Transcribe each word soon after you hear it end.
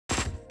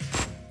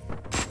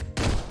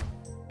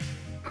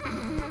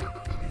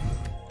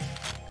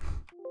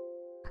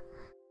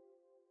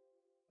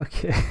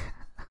Okay.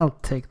 I'll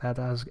take that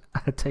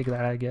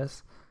I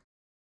guess.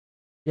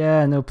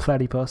 Yeah, no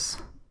platypus.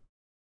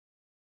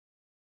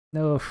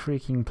 No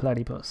freaking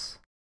platypus.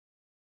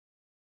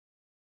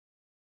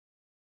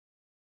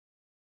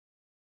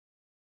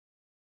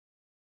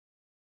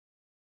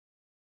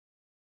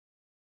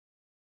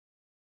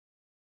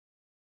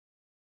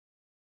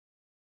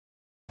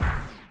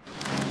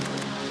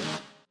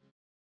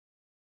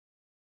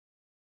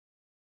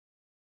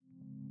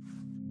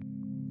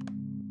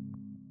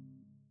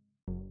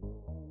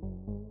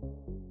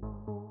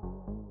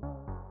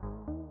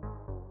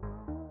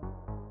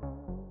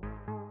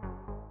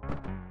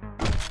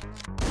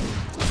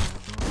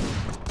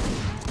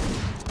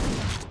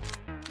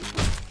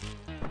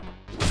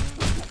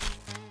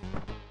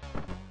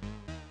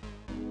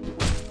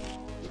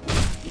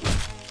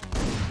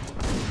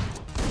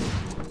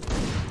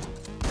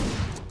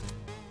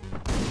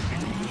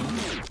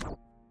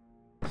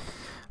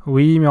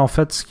 Oui, mais en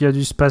fait, ce qui a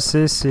dû se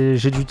passer, c'est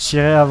j'ai dû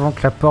tirer avant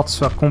que la porte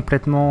soit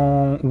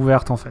complètement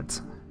ouverte, en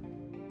fait.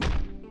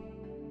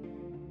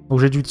 Donc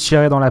j'ai dû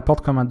tirer dans la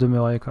porte comme un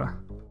demeuré, quoi.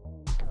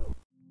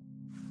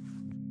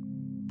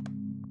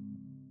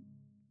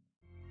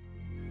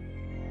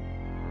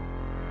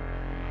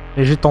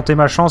 Et j'ai tenté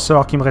ma chance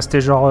alors qu'il me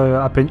restait genre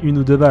à peine 1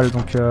 ou 2 balles,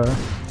 donc...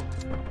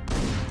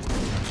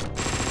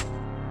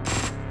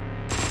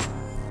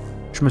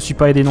 Je me suis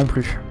pas aidé non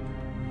plus.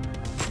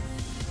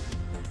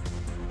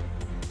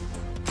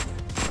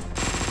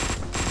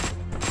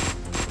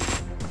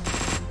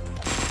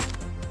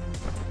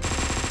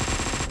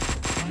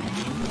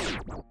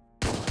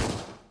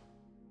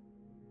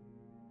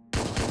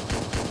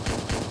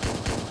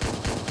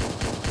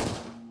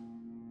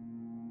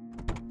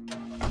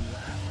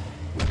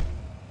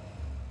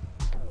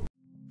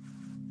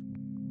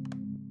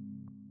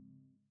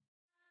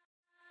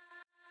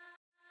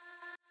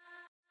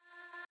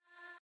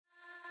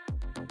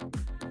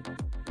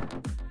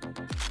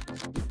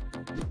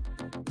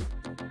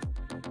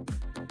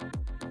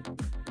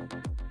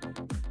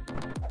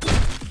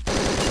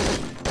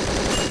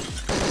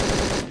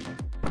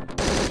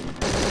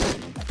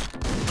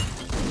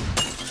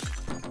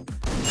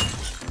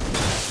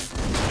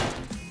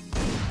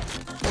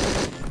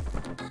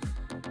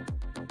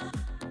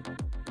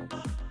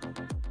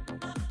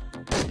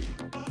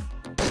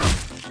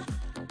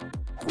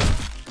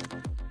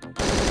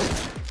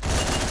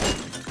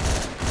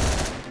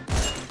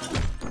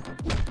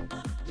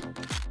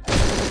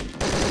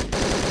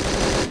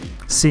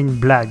 C'est une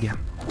blague.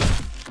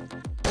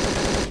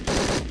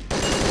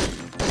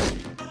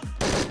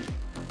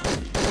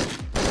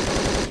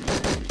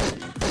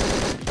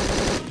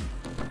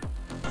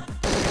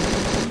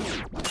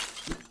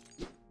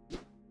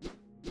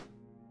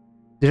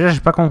 Déjà, j'ai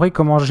pas compris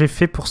comment j'ai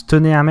fait pour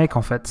stunner un mec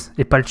en fait,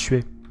 et pas le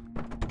tuer.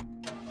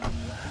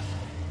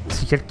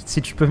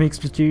 Si tu peux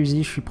m'expliquer,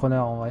 Uzi, je suis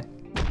preneur en vrai.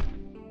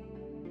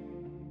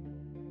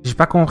 J'ai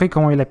pas compris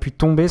comment il a pu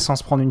tomber sans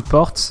se prendre une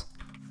porte.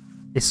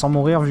 Et sans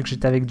mourir vu que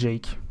j'étais avec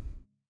Jake.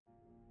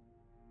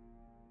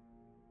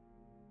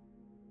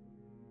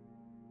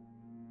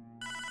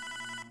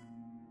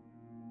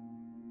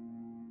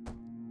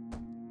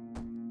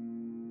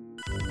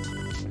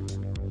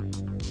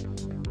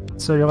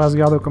 Salut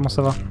Rasgardo, comment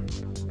ça va?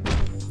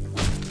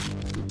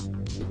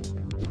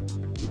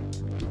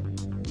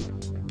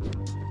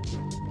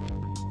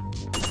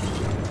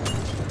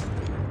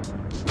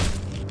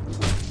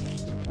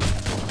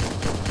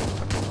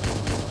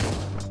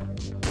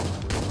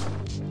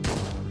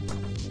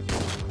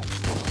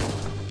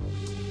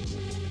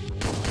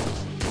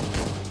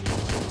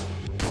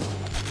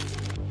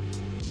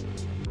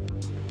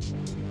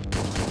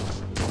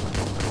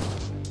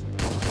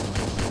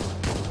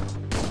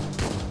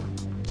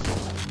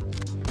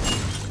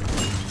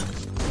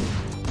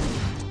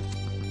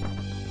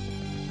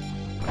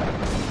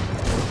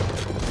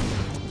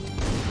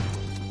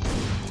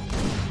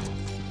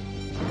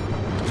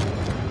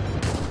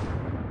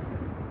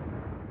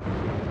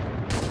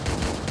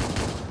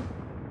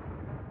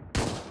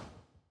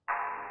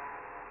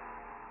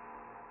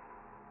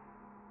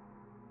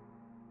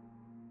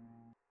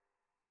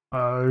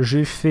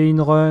 J'ai fait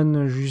une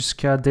run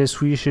jusqu'à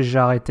Death Wish et j'ai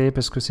arrêté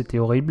parce que c'était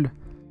horrible.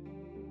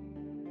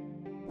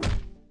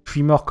 Je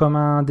suis mort comme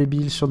un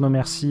débile sur No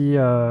Mercy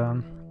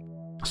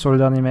sur le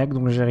dernier mec,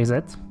 donc j'ai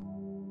reset.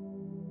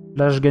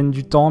 Là je gagne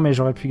du temps, mais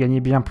j'aurais pu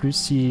gagner bien plus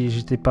si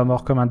j'étais pas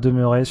mort comme un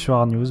demeuré sur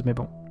Hard News, mais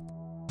bon.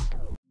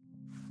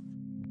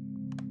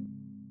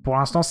 Pour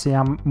l'instant c'est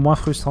moins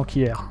frustrant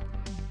qu'hier.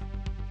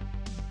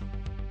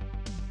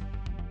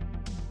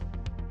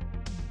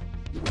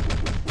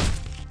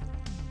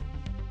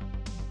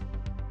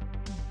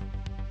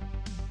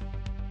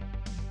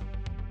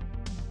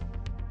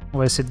 On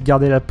va essayer de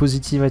garder la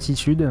positive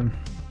attitude.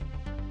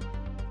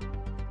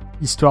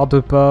 Histoire de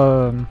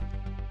pas...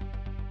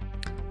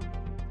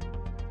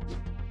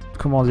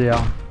 comment dire...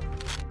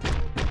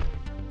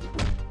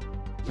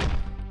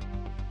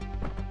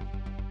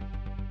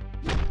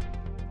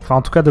 Enfin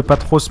en tout cas de pas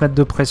trop se mettre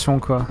de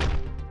pression quoi.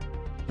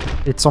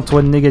 Et de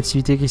s'entourer de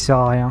négativité qui sert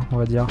à rien, on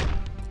va dire.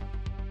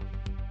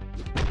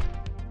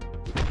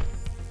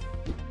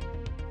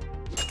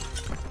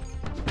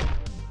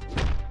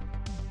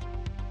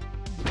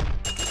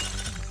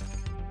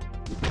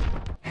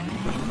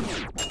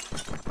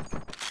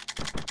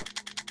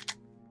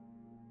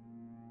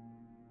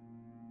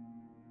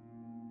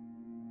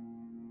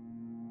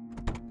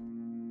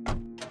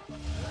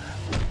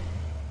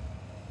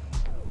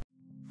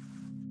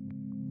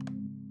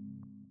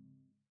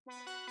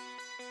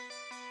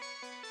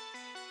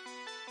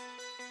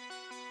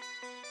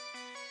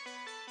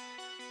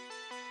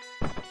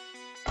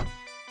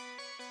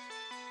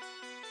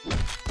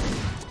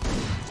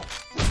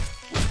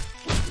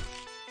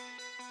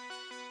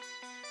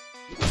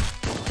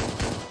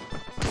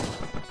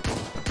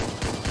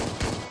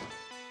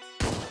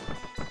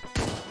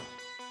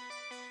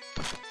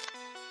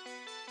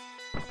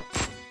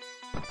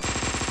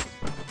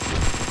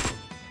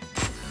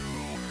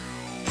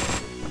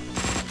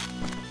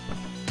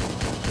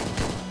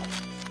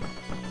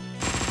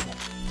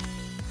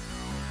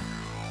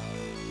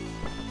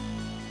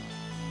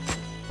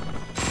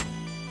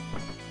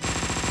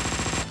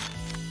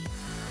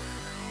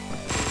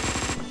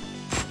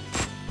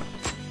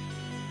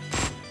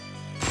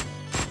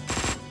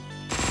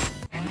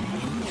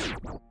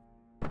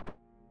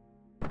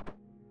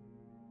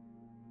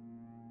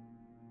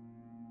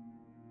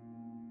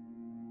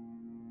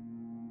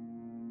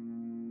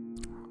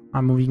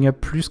 Un moving up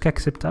plus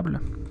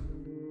qu'acceptable.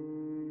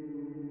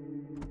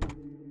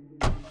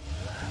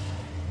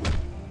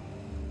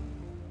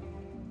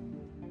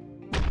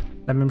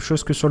 La même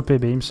chose que sur le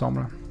PB, il me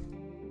semble.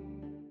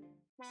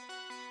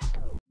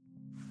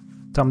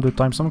 En termes de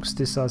temps, il me semble que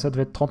c'était ça. Ça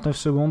devait être 39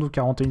 secondes ou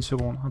 41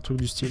 secondes, un truc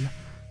du style.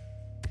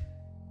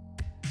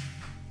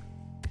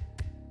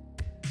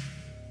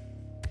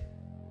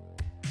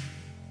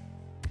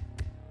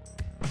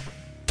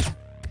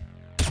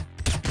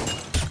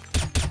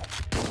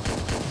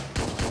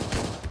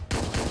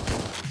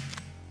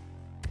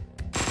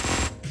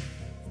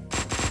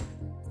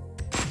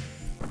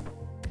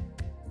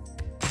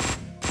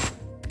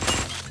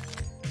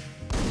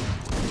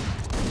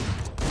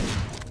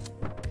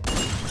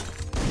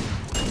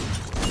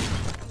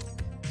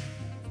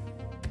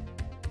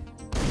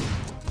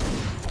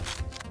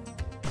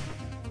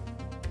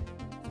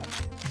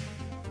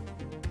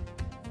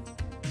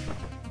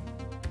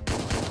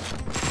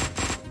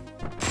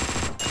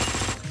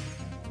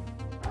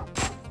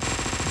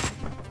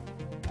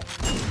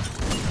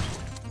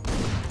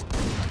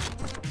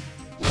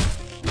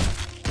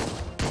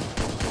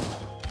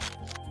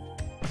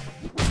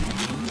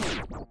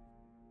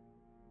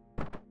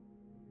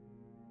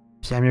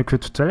 Bien mieux que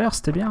tout à l'heure,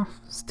 c'était bien.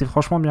 C'était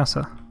franchement bien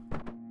ça.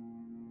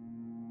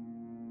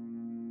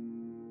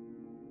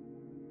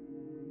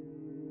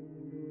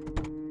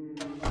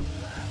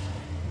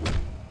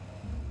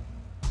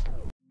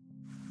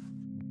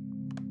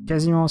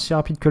 Quasiment aussi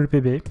rapide que le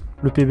PB.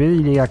 Le PB,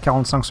 il est à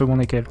 45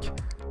 secondes et quelques.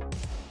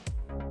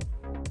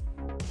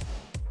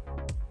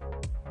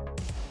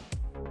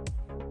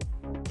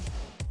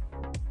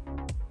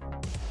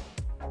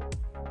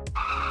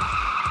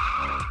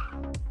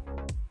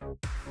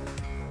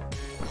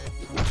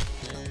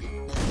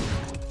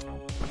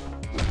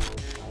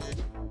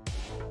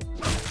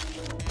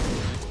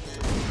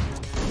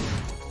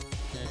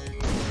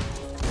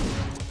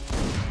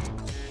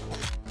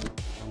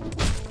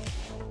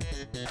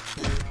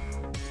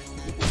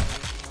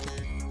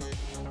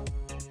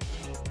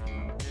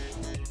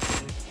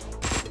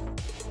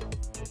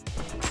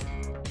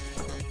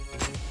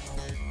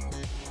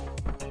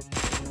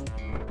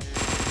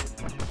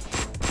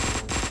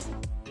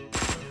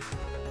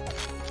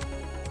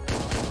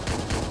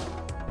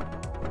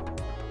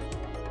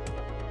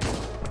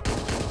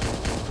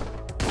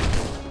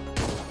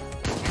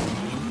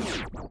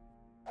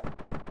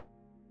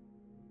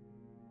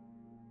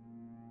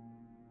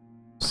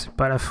 C'est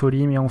pas la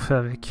folie, mais on fait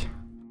avec.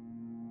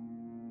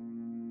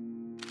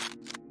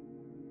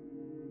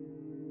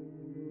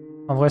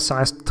 En vrai, ça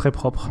reste très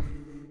propre.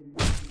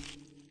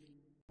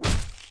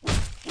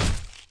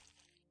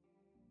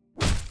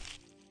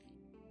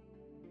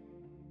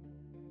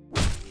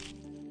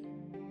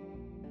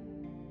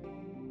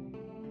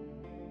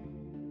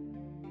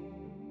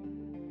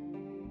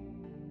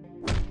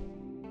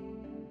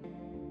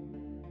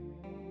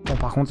 Bon,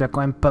 par contre, il y a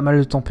quand même pas mal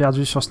de temps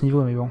perdu sur ce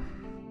niveau, mais bon.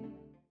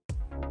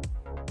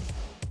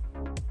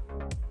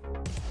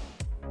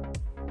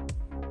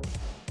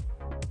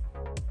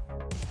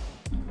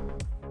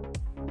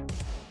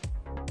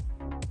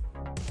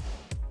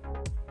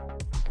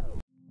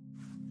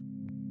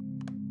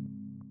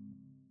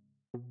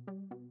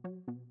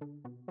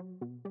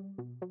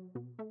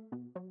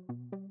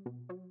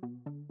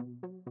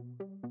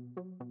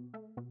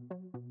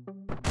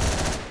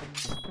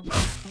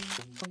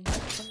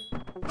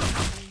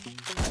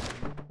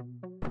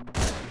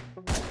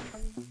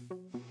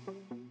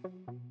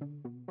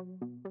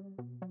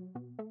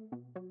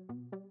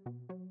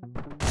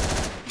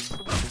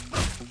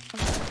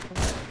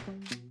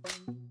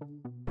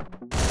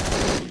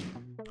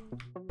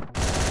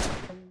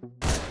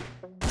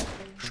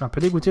 Je suis un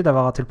peu dégoûté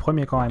d'avoir raté le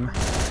premier quand même.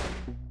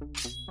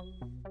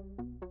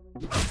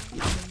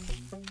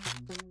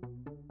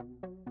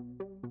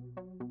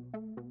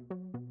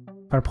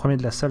 Pas le premier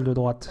de la salle de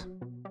droite,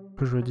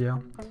 que je veux dire.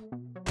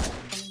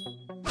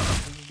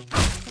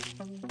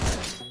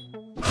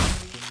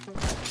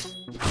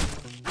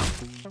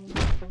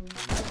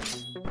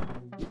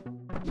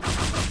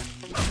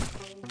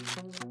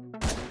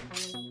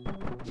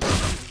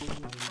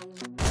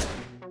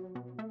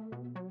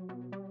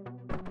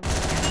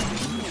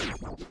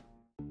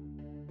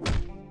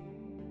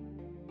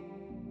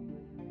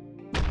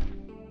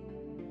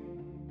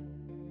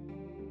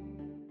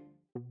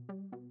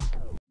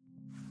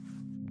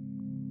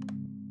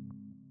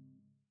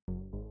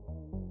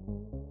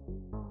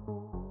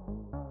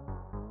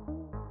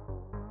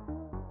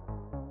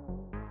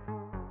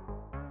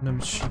 Ne me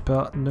suis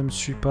pas, ne me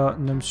suis pas,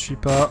 ne me suis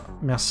pas.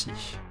 Merci.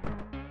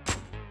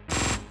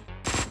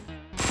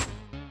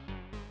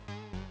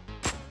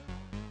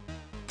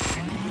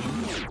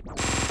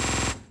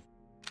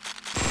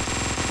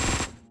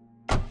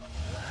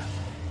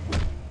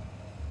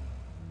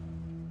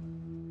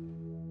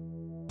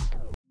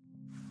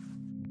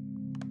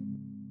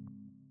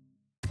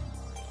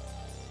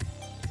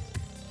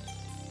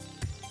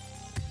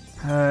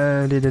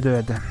 Les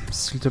deadheads,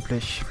 s'il te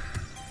plaît.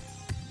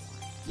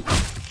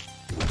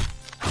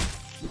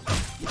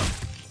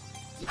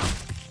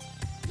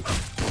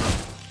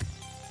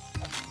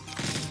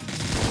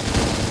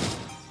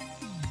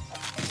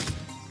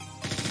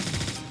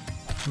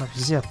 Ma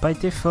visée a pas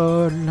été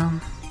folle.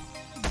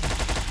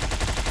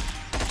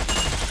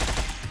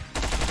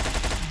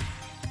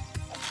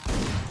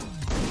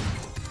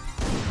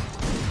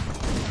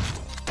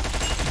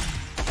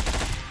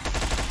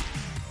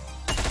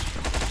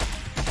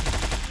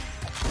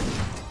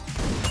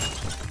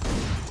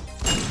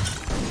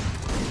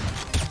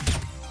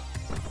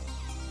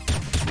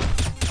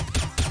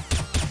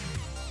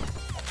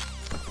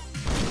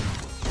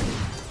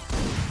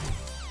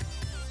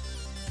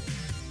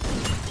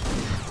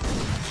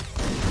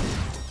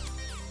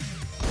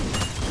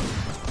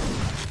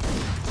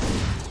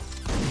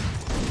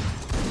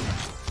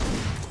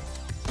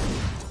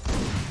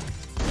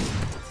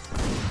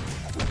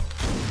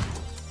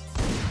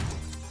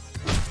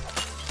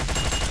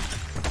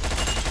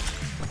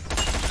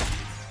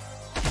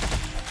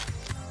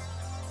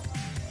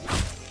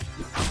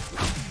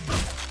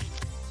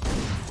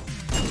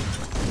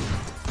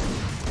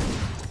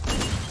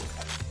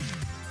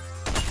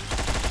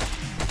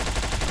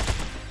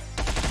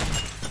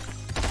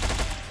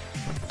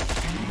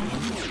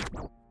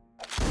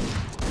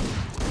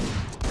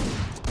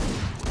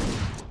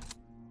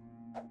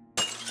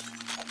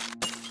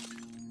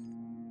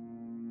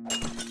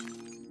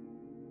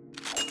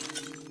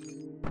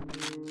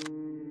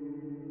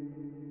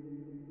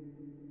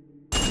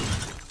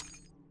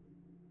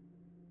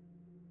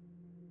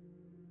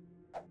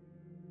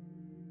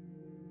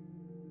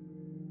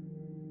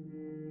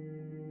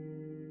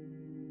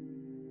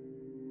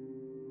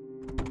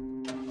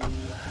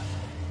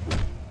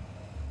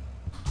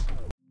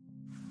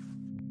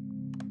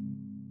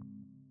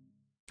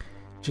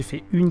 J'ai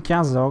fait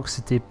 1,15 alors que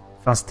c'était...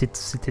 Enfin,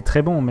 c'était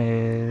très bon,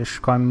 mais je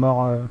suis quand même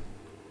mort...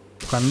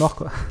 Je suis quand même mort,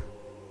 quoi.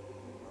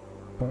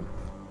 Bon.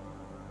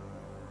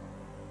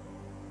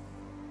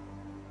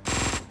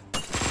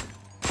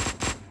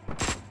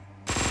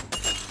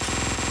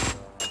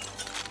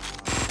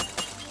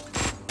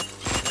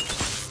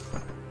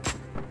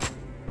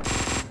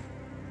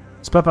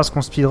 C'est pas parce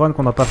qu'on speedrun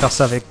qu'on doit pas faire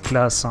ça avec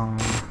classe. Hein.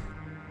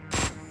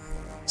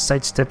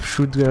 Sidestep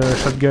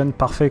shotgun,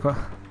 parfait, quoi.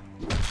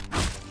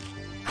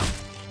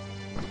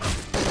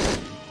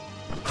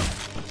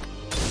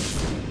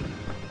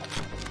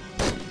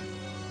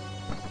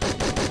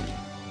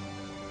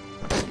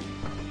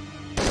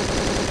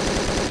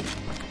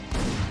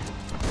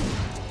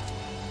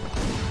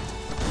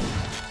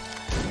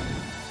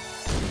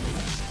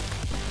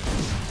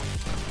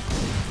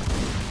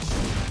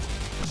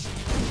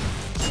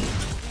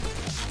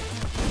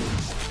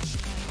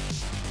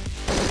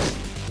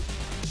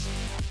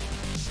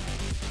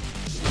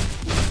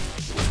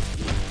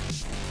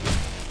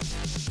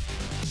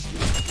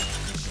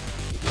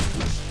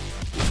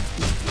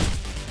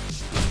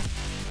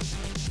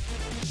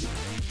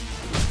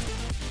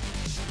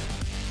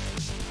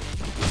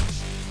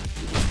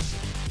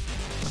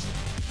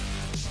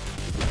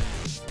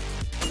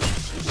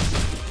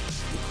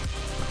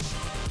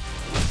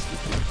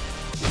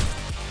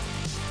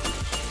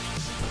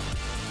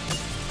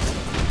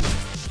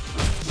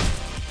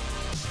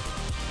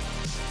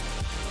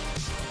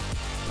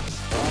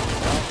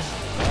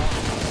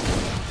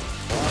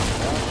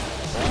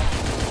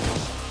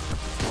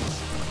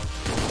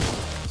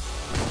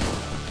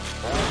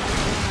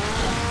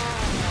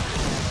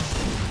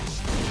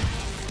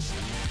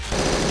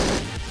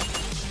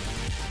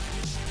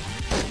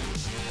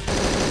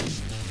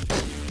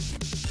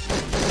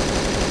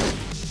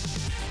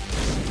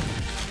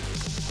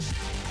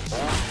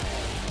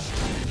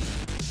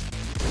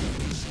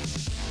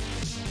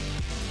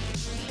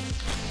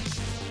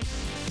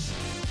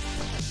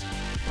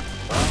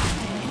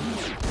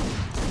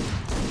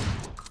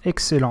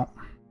 Excellent.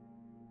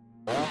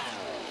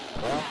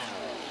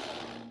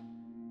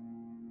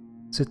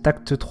 Cet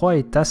acte 3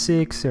 est assez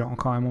excellent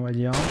quand même, on va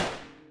dire.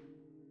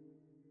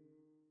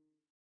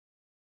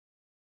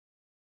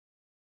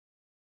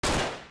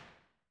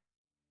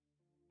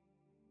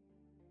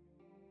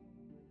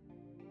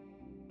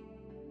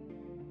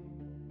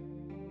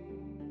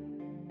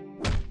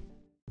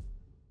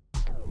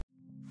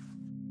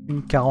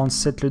 Une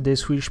 47 le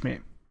Death Wish,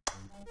 mais...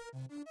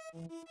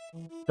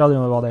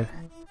 Regardez-moi, bordel.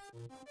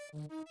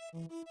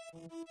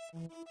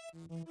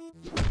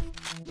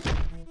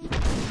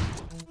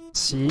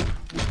 Si.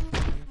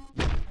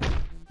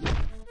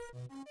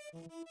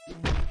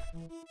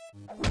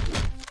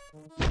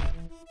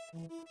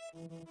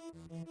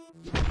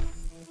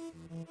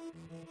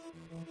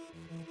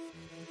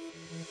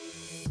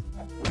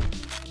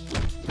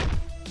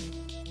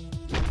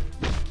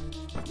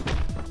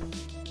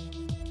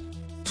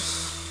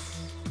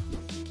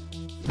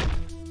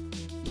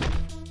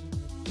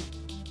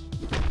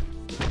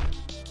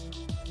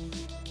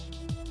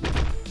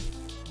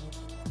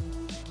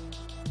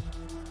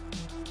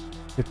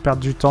 Je vais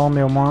perdre du temps,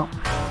 mais au moins...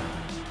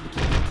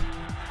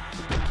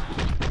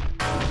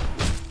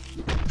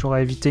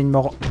 J'aurais évité une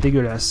mort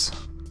dégueulasse. «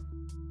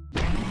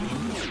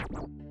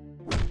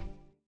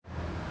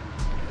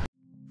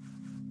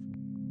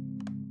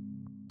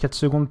 4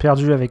 secondes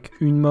perdues avec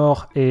une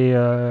mort et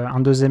un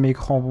deuxième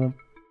écran, bon...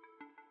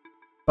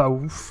 Pas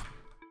ouf.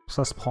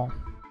 Ça se prend.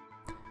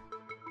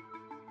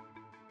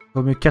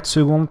 Vaut mieux 4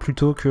 secondes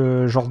plutôt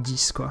que genre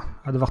 10 quoi,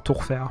 à devoir tout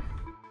refaire.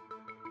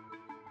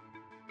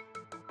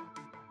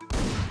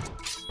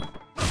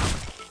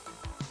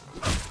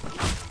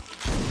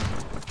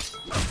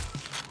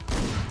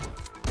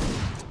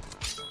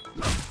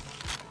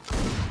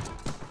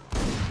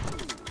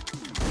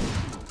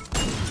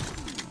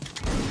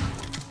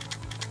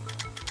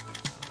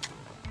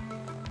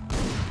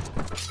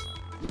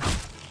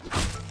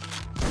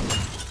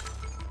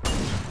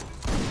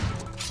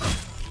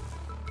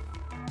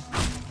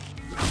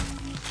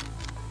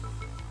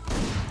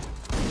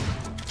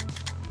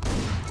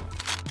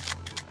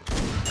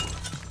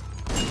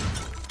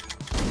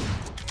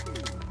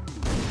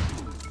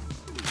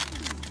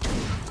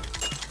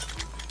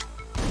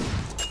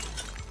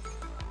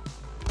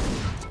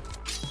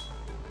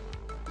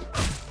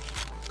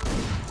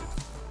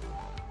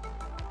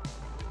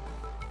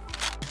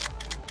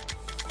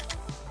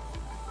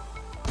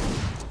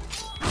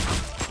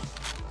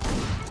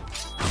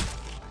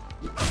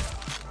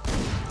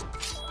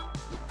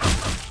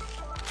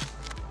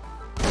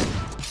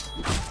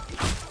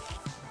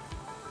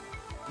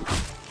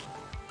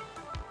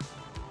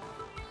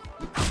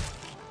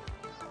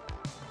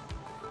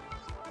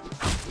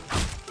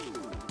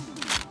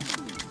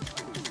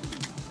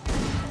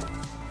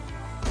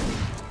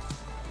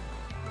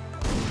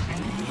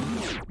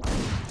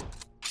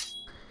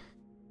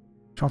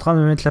 Je suis en train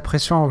de me mettre la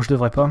pression alors que je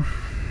devrais pas.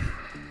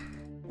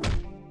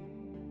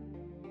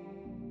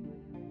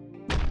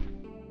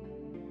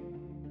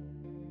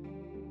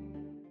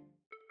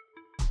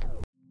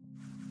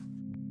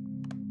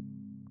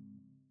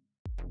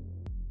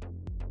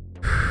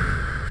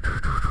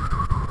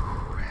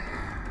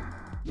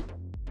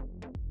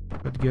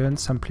 Shotgun,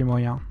 ça me plaît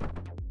moyen.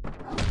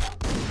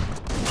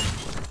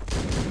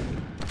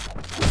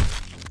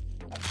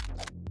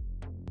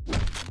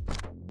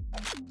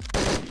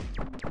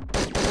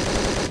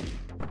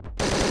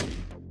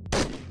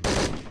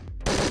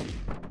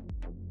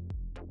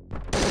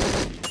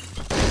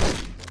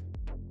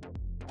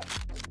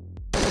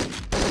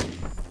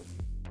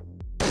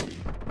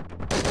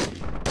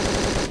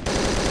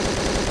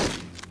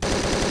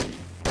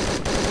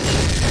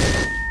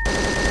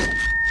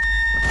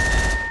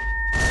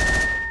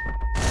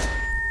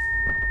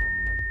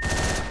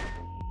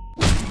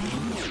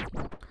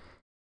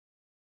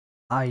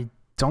 I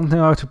don't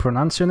know how to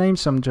pronounce your name,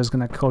 so I'm just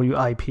gonna call you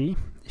IP,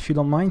 if you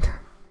don't mind.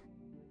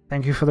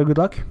 Thank you for the good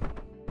luck.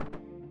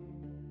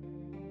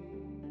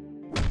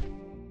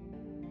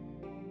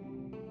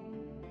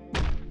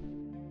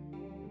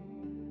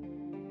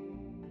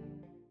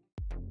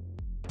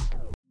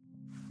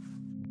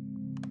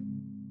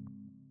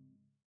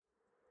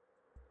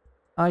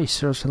 I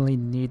certainly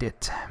need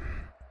it.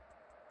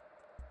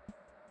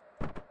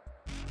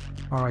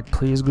 Alright,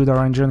 please, good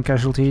RNG and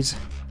casualties.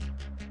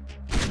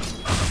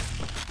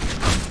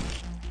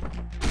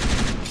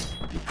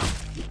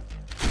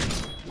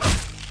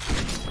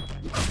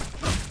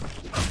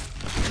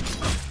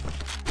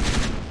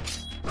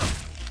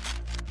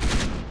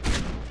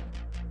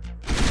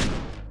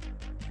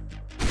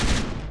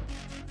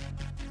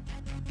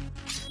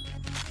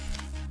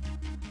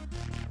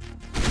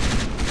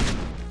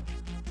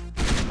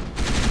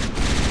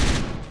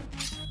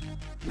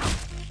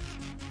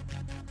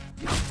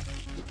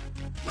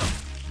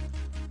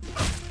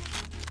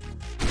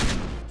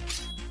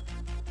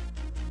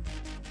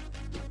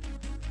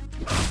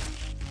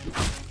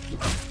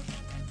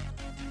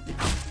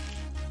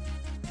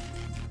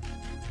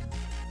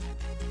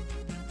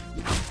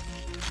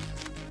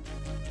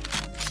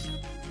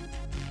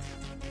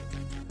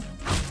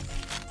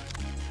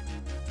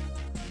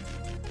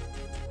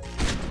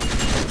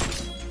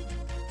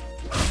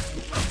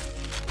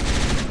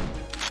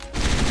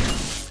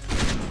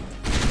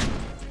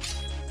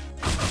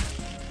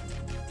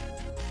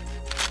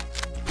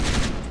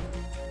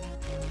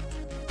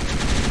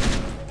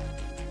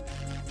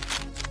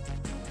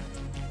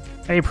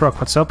 Hey Proc,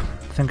 what's up?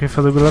 Thank you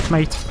for the good luck,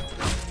 mate.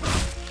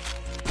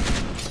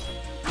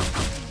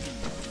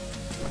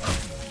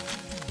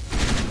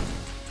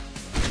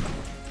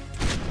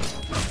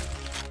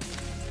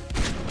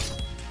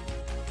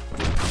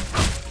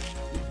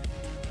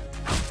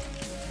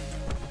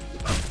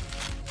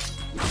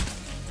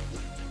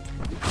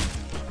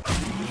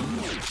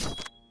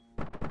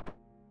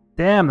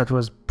 Damn, that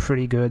was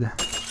pretty good.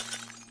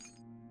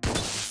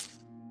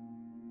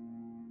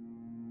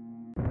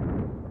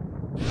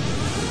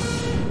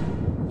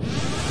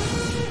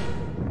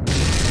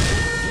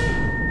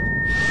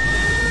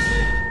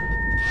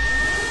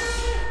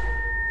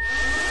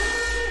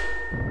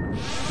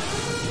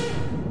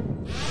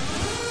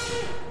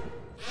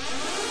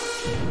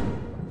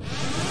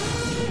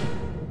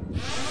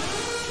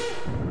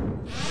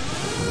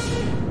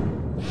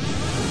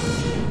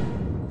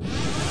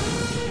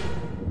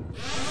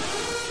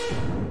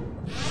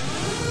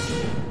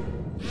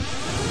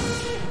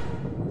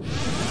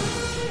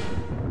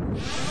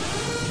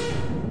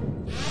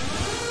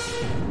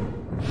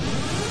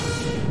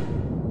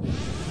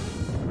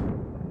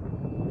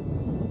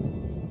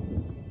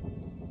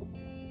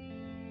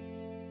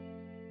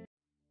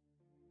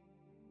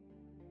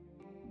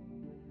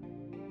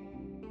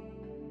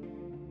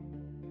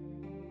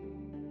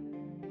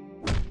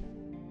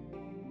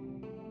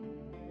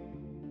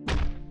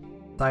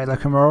 Died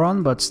like a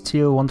moron, but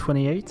still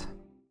 128.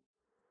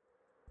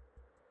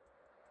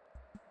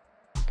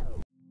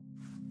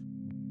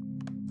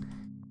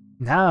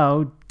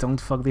 Now, don't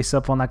fuck this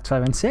up on Act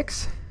 5 and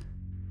 6.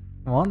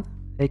 Come on,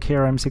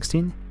 AKR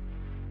M16.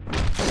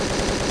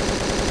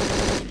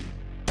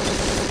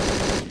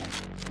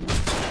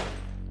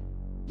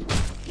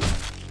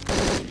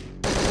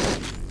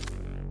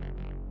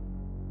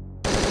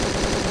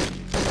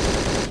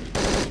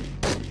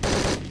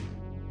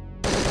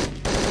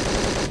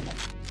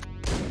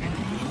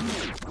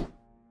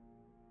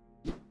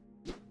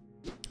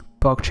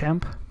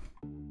 PogChamp.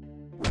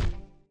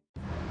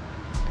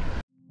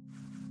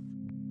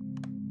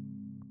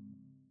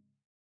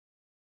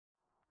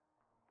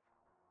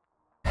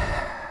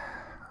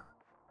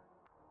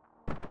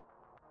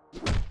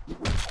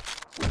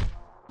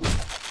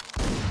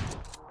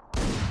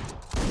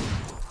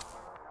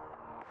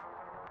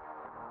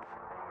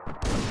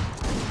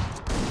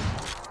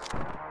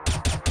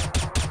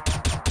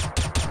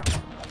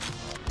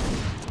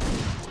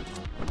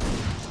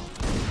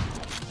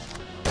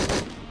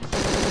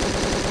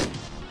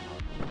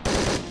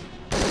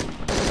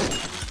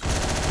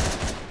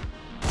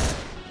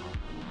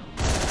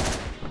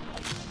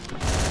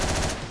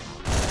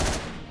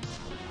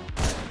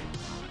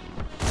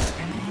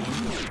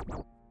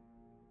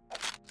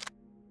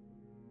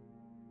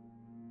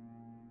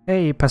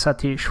 Hey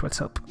Passatish,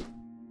 what's up?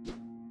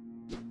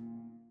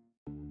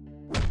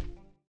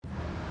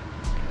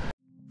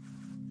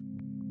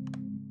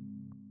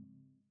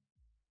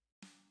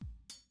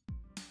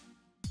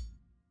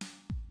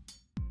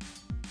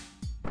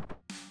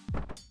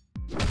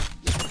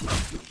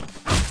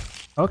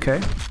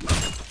 Okay.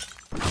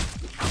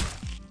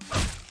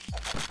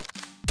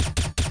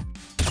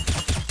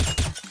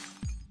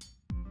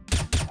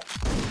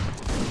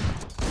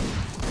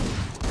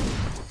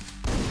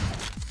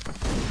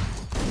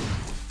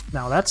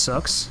 Now that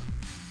sucks.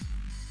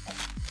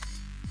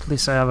 At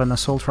least I have an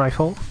assault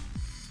rifle.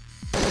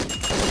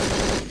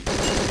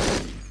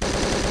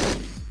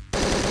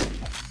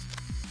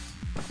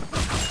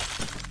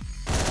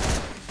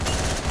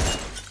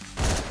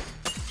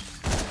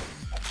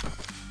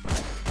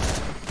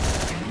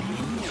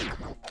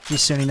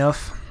 Decent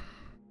enough.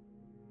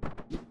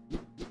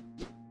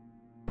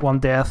 One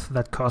death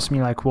that cost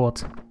me like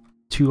what?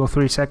 2 or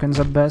 3 seconds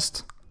at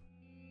best.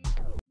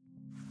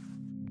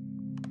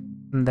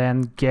 And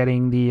then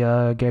getting the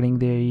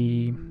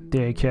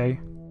AK,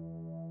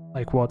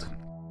 like what,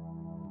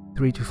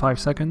 3 to 5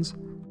 seconds.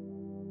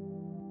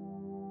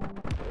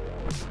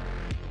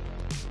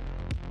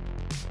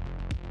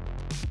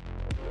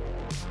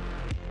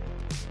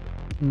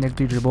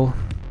 Negligible.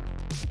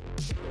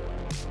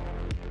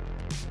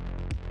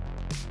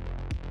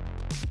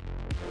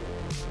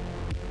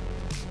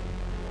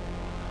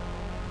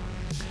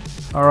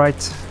 All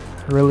right,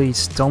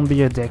 release. Don't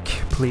be a dick,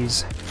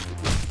 please.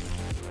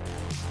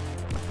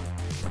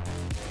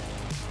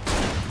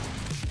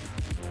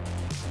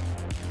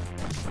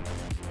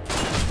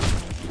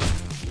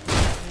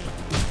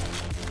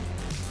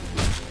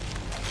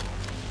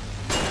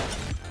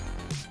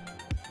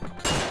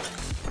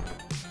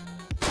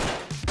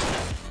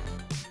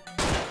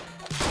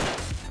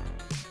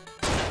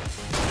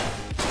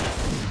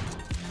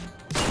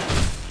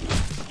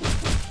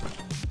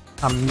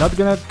 I'm not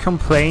gonna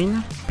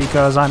complain,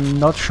 because I'm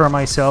not sure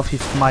myself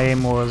if my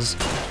aim was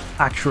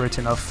accurate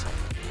enough.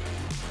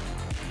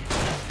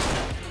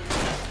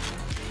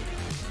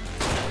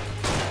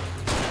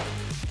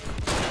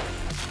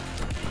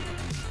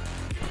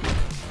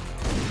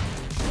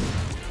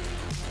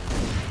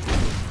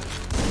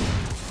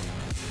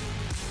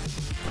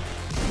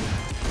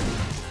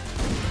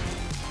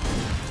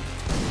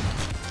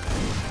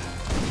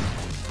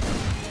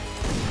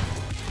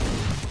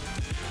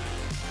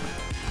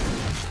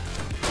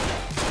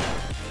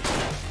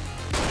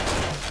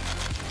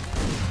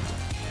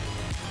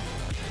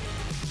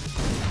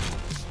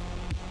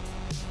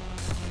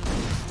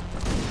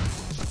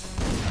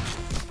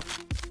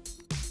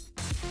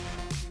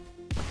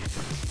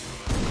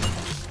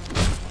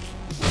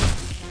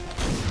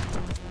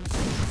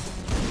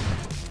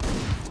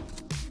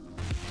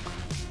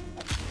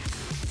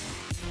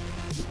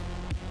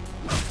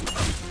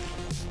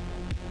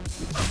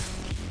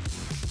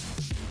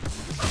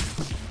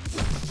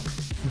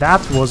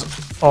 That was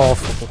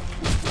awful.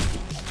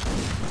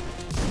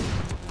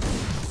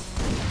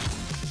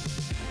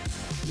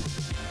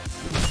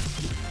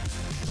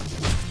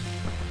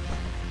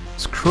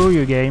 Screw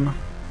you, game.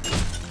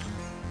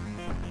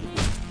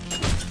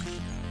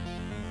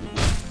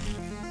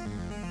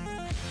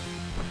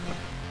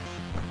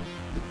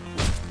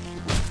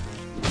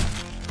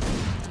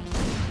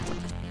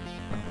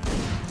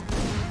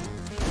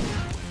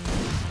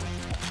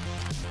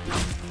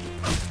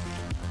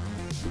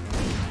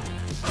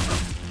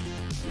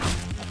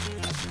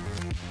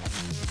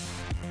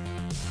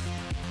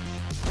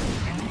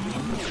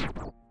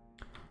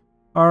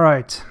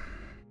 Alright,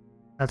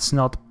 that's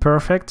not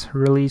perfect.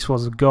 Release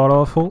was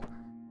god-awful.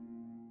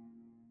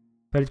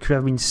 But it could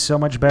have been so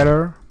much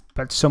better,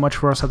 but so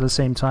much worse at the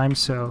same time,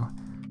 so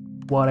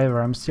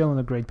Whatever, I'm still on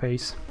a great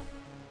pace.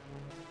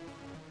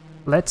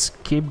 Let's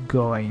keep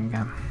going.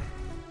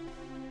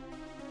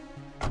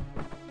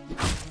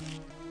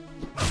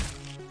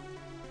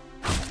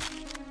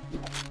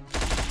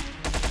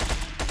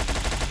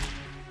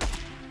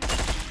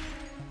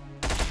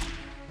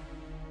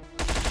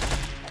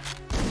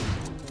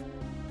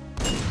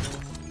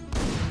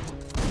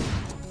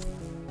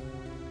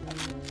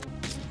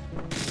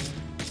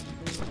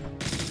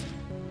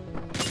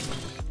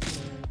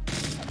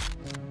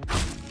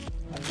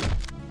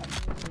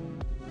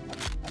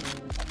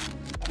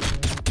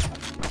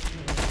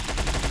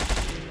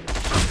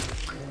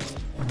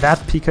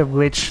 That pickup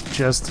glitch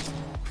just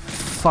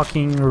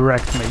fucking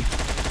wrecked me.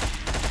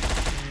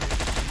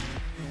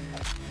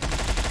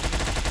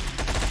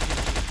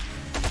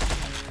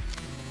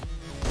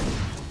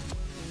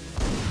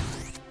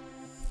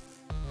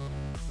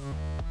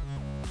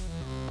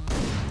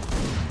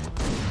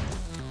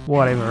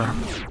 Whatever.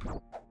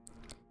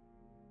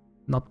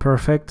 Not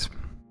perfect,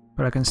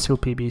 but I can still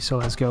PB, so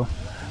let's go.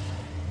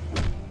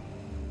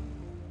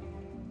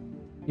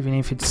 Even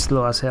if it's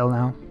slow as hell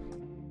now.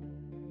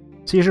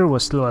 Seizure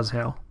was slow as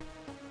hell.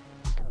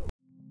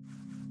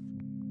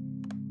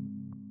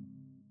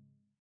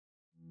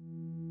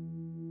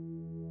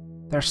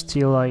 There's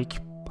still like...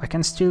 I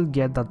can still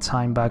get that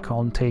time back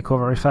on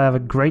takeover. If I have a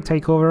great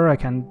takeover, I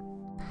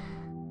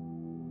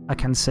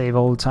can save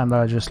all the time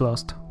that I just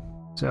lost.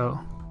 So...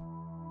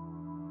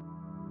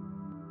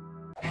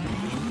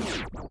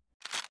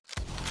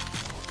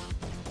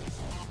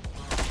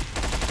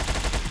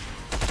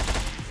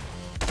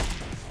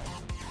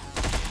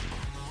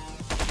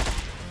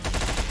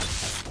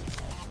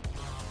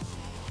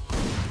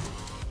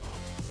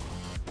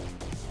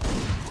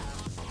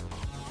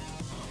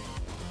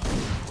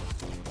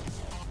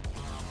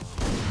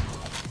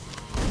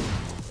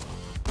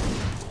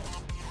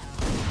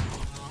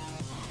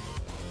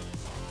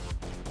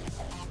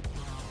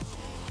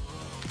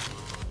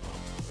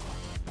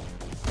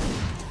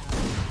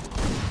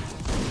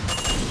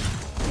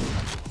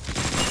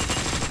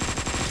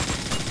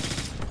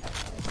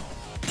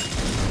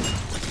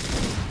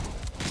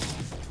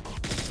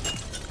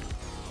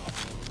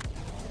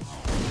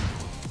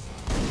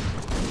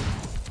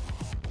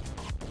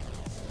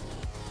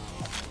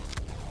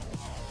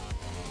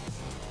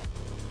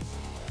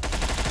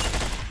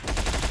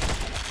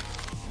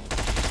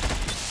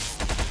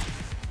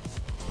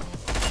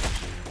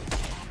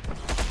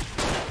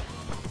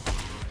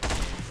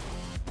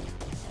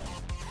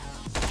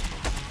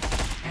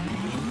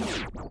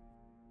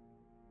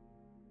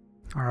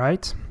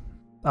 Alright,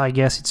 I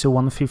guess it's a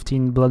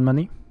 115 blood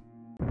money.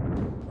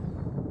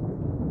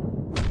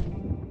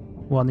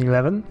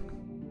 111.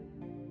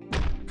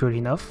 Good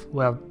enough.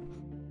 Well,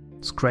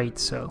 it's great,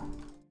 so...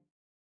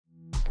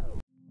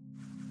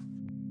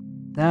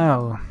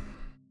 Now...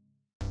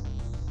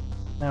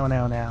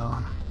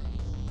 Now.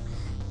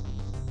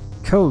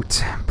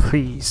 Coat,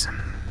 please.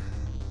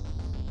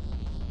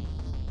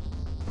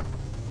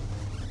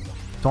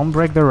 Don't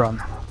break the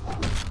run.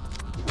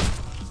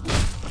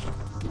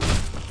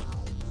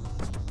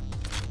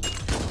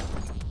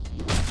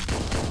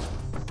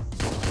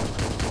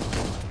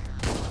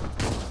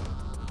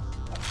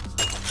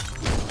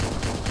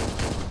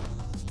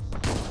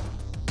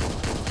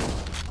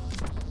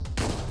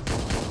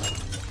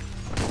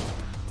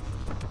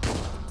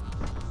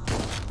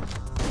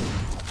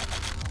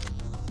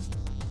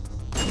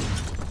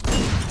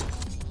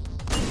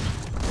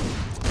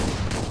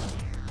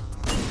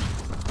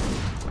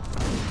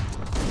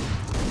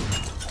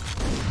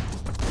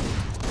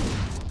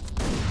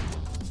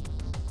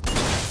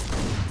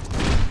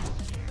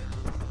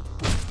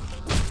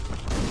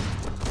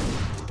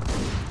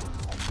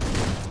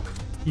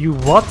 You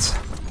what?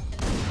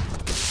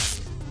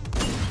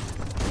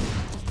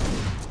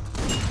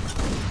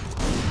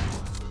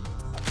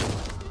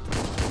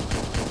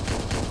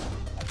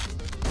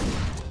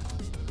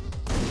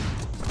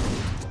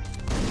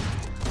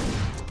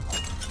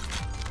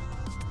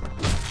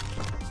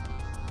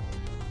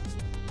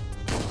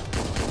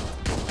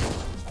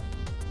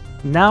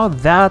 Now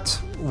that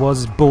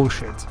was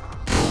bullshit.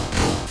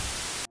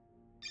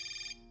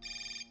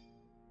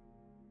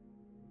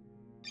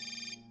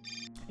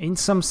 In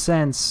some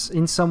sense,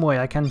 in some way,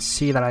 I can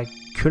see that I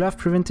could have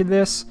prevented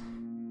this,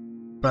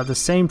 but at the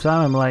same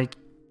time, I'm like,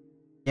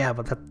 yeah,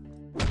 but that's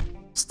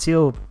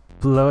still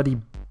bloody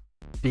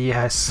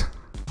BS.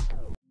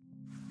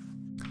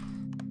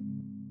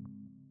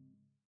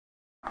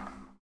 And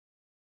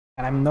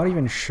I'm not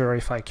even sure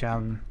if I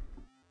can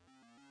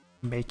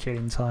make it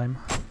in time.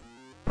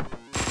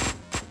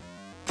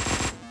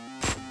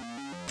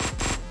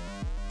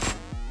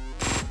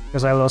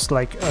 Because I lost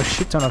like a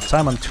shit ton of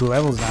time on 2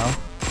 levels now.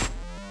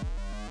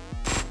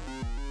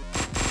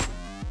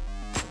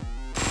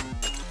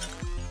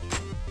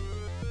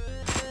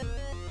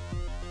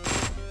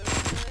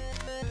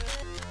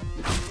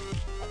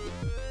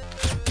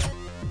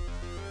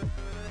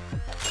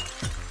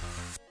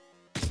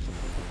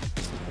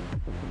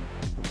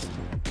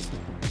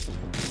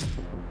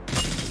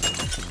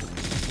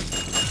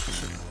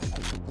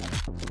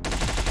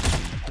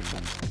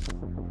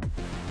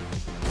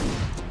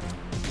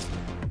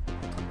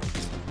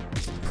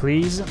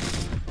 please.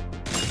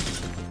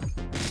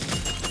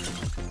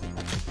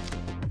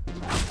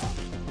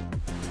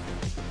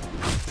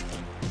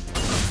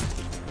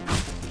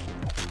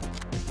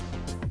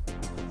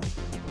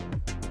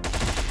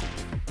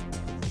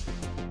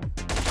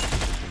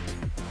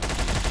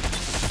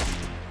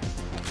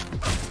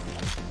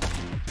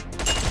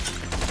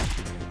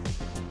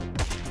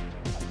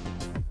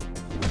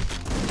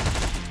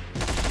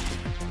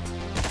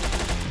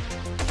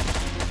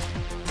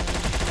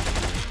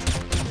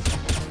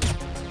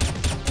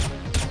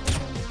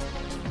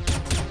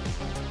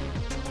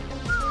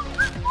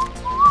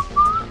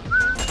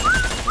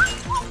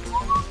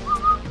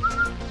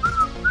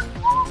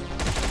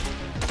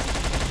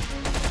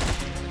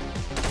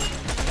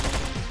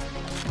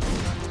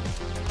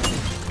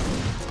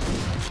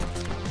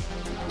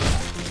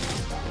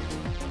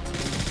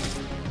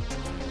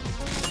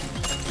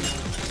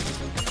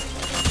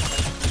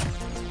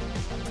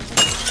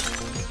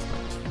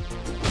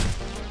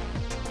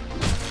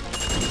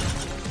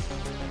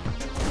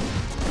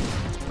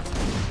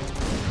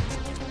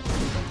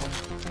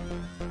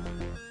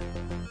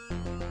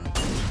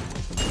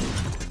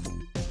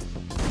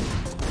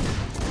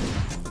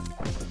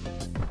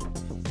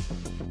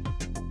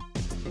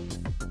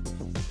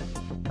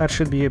 That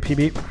should be a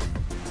PB.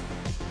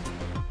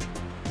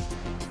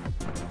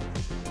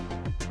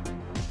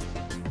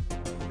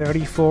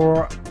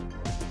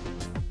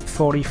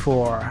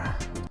 $34.44.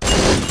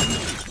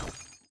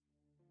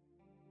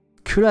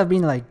 Could have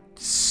been like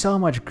so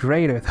much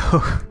greater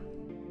though.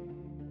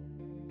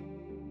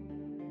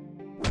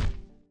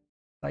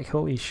 Like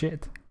holy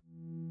shit.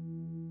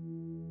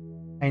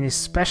 And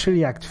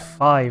especially Act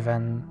 5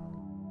 and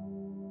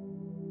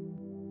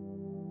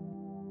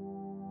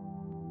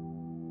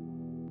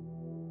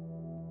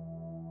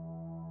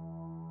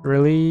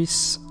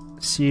release,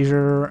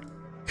 seizure,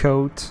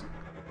 coat.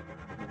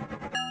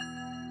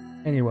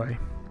 Anyway.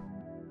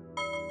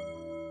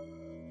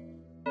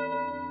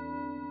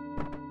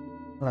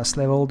 Last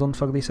level, don't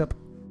fuck this up.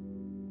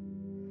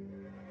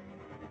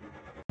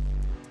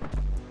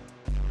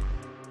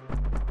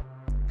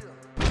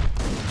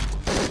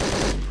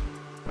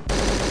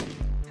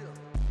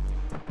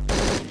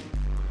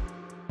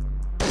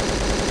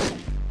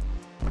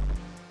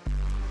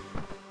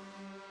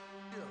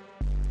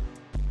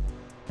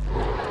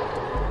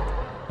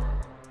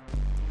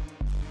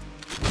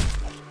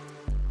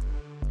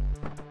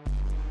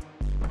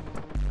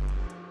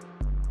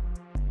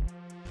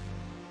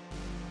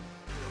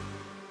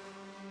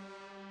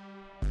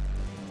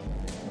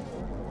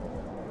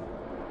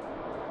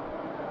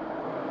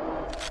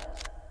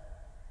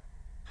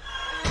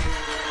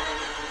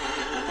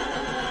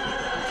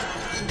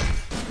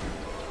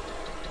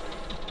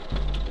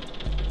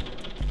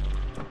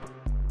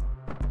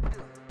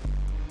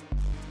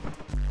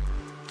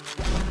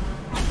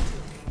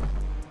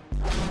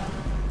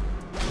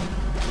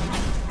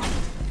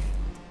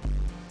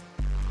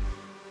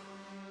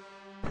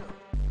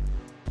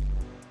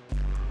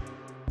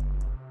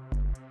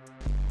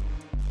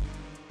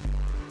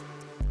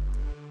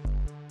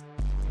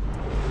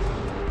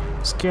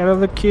 Scared of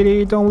the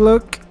kitty, don't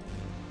look.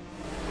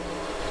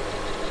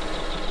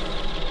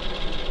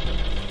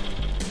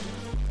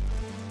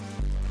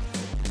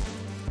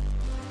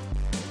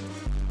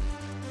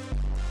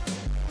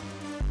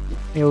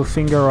 Middle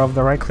finger of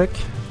the right click.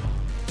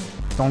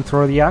 Don't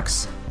throw the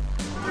axe.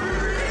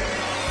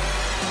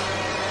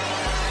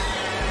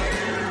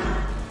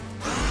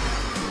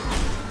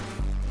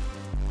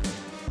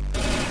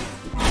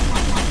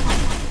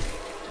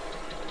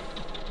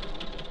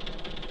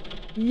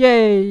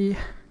 Yay!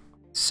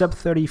 Sub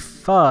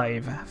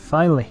 35,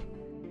 finally.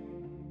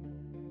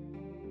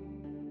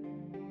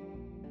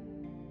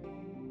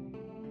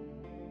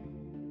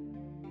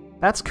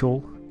 That's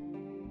cool.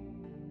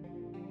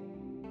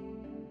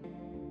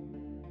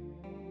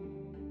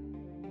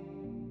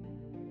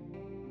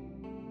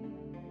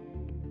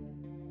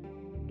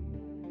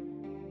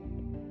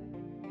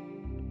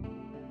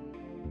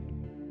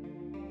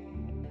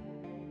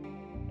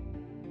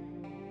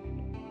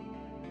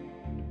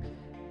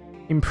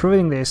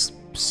 Improving this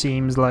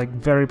seems like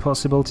very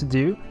possible to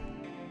do.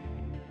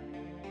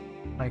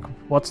 Like,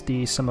 what's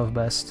the sum of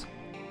best?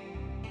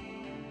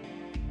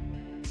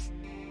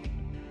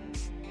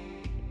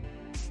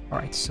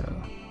 Alright, so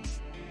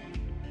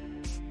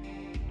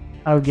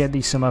I'll get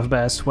the sum of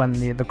best when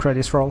the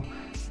credits roll.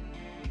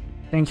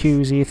 Thank you,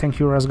 Uzi, thank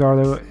you,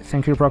 Rasgardo,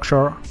 thank you,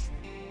 Proxor.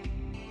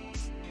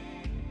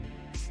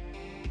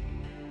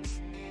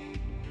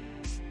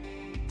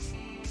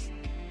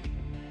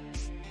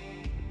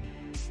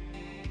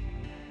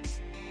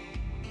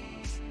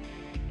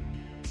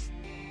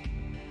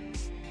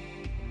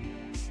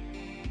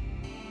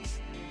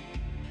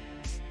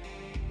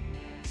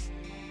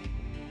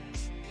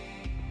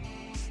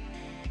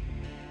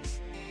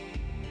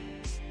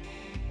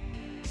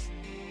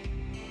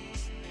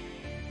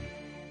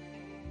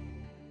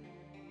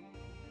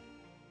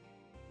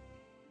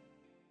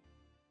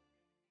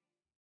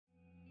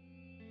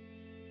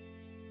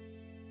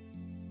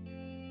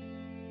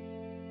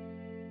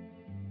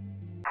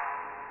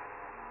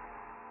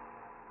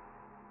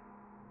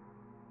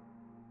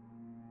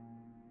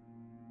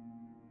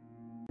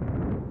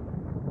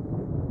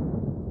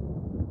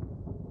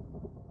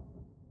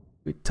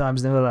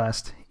 times never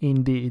last,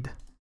 indeed.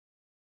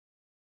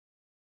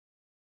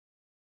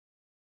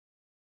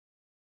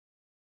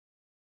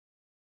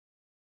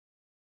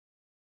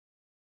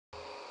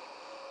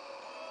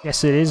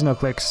 Yes, it is no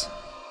clicks.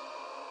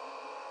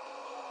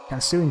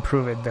 Can still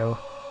improve it though.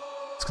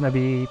 It's gonna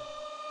be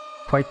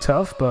quite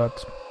tough,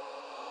 but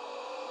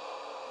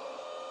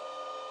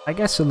I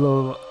guess a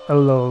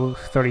low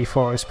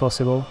 34 is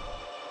possible.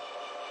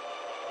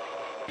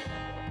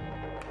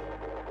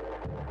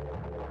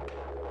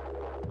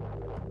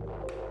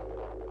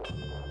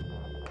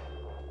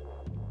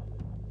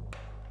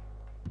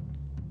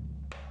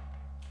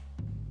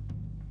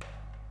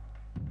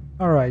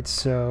 Alright,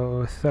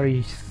 so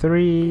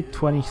 33,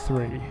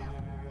 23.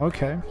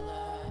 Okay.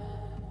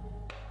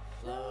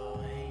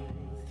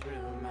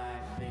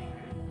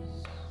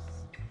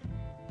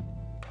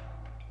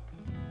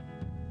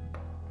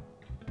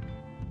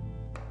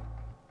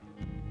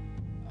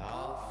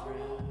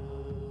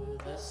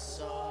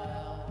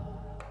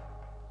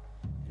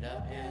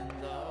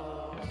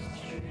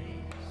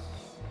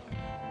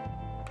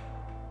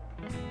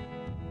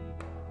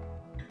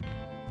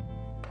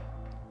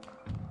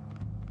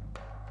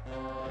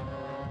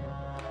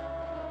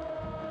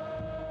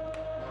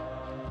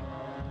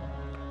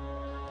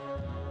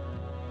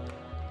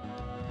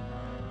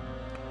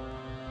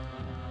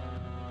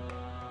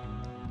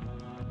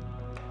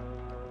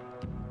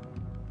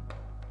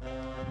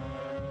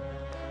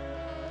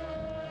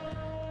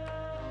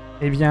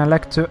 Eh bien,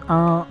 l'acte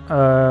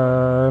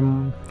 1,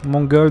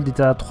 mon gold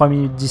est à 3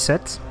 minutes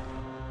 17.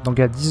 Donc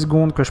il y a 10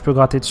 secondes que je peux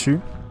gratter dessus.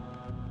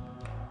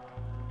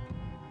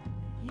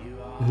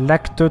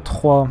 L'acte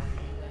 3,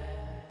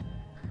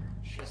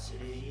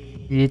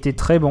 il était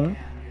très bon.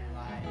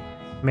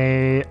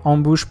 Mais en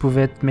bouche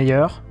pouvait être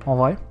meilleur, en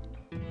vrai.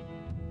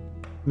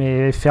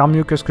 Mais faire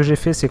mieux que ce que j'ai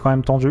fait, c'est quand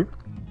même tendu.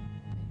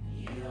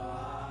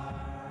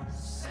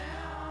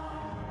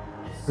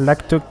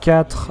 L'acte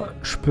 4,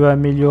 je peux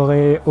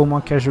améliorer au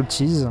moins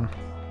casualties.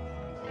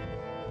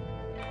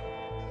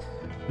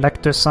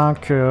 L'acte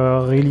 5,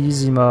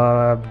 release, il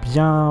m'a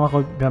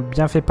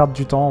bien fait perdre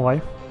du temps en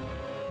vrai.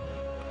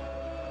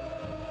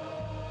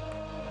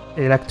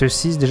 Et l'acte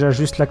 6, déjà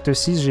juste l'acte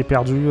 6, j'ai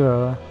perdu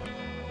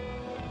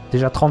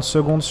déjà 30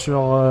 secondes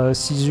sur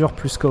 6 heures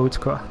plus code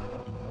quoi.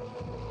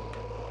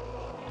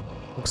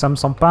 Donc ça me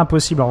semble pas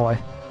impossible en vrai.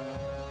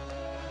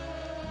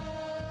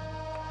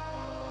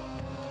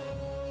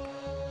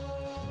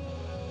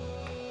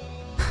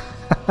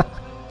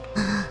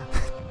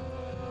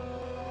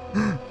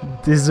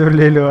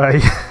 Désolé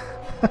l'oreille.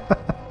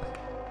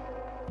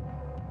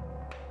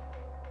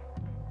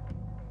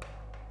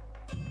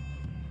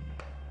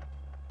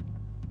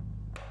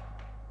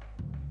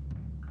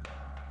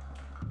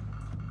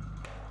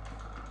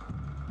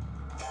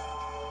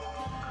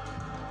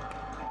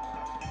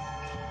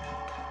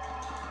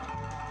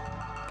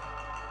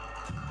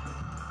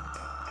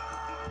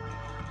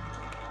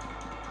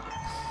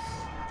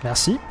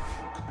 Merci.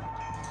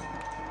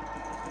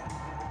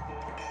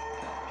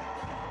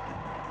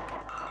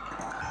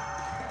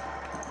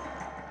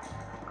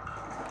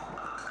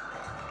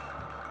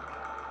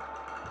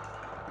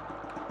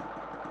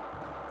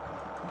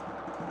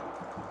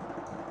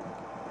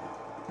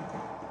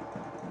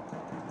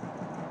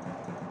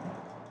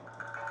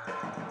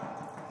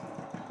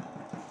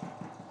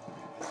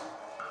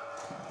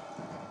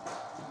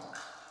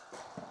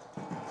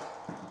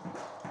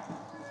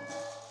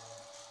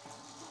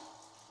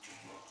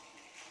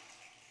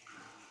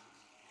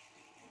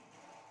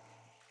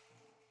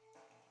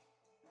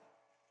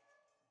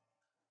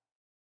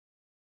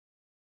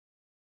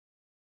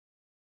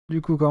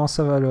 Du coup, comment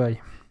ça va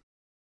l'oreille?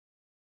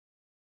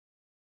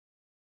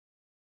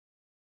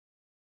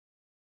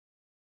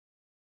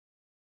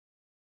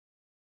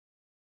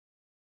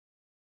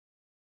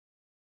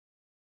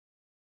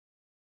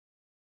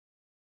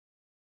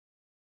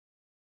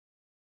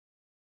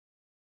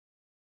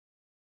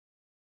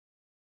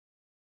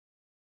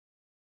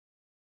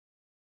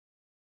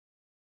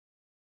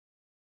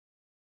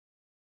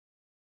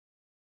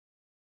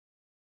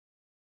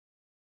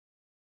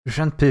 Je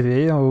viens de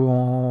PV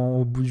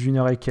au bout d'une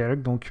heure et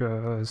quelques, donc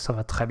ça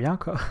va très bien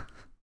quoi.